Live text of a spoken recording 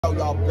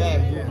Y'all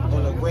back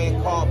on the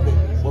red carpet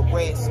with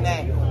Red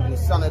Snap, the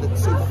son of the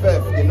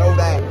 2/5. You know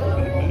that.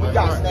 We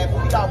got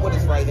Snap. We got with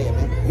us right here,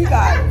 man. We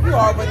got, you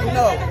already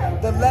know,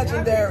 the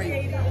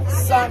legendary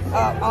Son,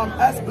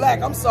 S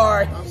Black. I'm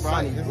sorry.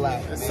 Sonny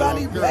Black.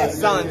 Sonny Black.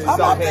 Sons is I'm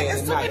up thinking here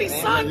there's too many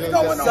tonight, sons man.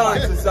 going on.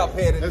 Sons is up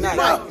here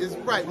tonight. It's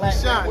bright. We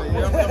shining.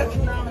 You know what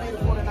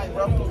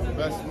I mean?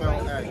 Best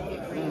smell act.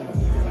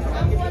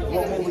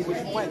 What movie was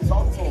you went?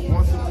 Talk to him.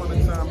 Once upon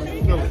a time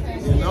in Philly,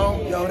 you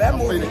know? Yo, that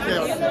movie. Play the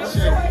character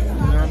shit. You know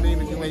what I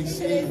mean? If you ain't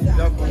seen,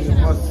 definitely a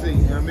must see. You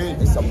know what I mean?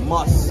 It's a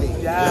must see.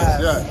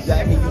 Yes.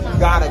 Jackie, you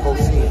gotta go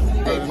see it.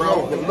 Hey,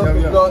 bro, you're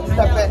looking good.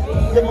 Step back.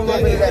 Give him a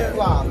little bit of that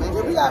fly, man.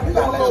 We got a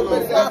little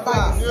bit of that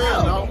fly.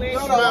 Yeah, no.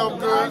 Smell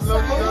good,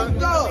 look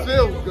good,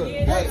 feel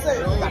good. That's it.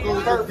 Got the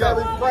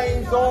Burberry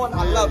frames on.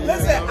 I love it.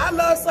 Listen, I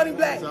love Sonny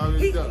Black.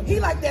 He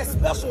like that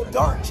special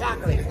dark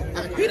chocolate.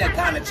 He the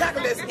kind of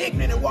chocolate that's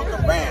ignorant and walk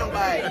around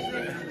like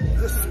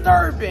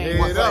disturbing.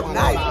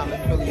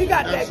 Nice. He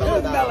got that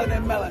good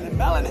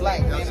melanin.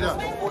 Black, man.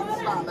 Before you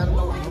stop, let him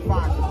know where you can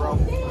find you, bro.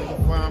 You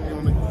can find me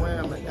on the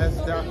gram at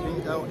s.blak_.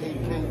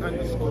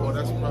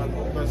 That's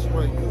probably the best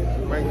way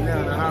right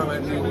now to holler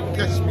at me. You can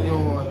catch me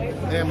on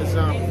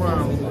Amazon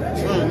Prime.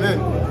 Tune in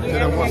to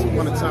that Once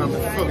Upon a Time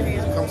in Philly.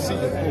 Come see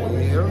your boy,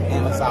 you hear?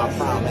 Amazon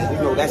Prime, man.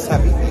 You know that's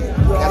heavy,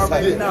 man. That's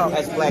heavy.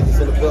 S Black is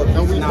in the building.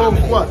 And we both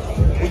what?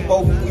 We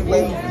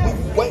way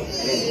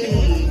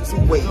too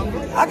weight.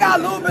 I got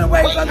a little bit of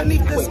waves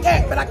underneath this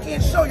cap, but I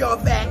can't show y'all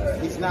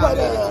that. He's not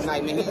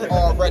tonight, man. He's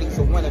already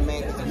a winner,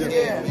 man.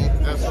 Yeah. Man.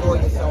 Enjoy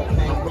yourself,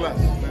 man. I'm blessed,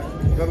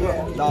 man. Good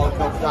luck. No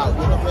doubt.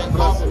 We're the red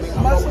carpet, man. You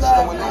know Much what's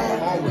love, going on man.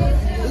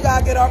 always. We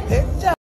gotta get our picture.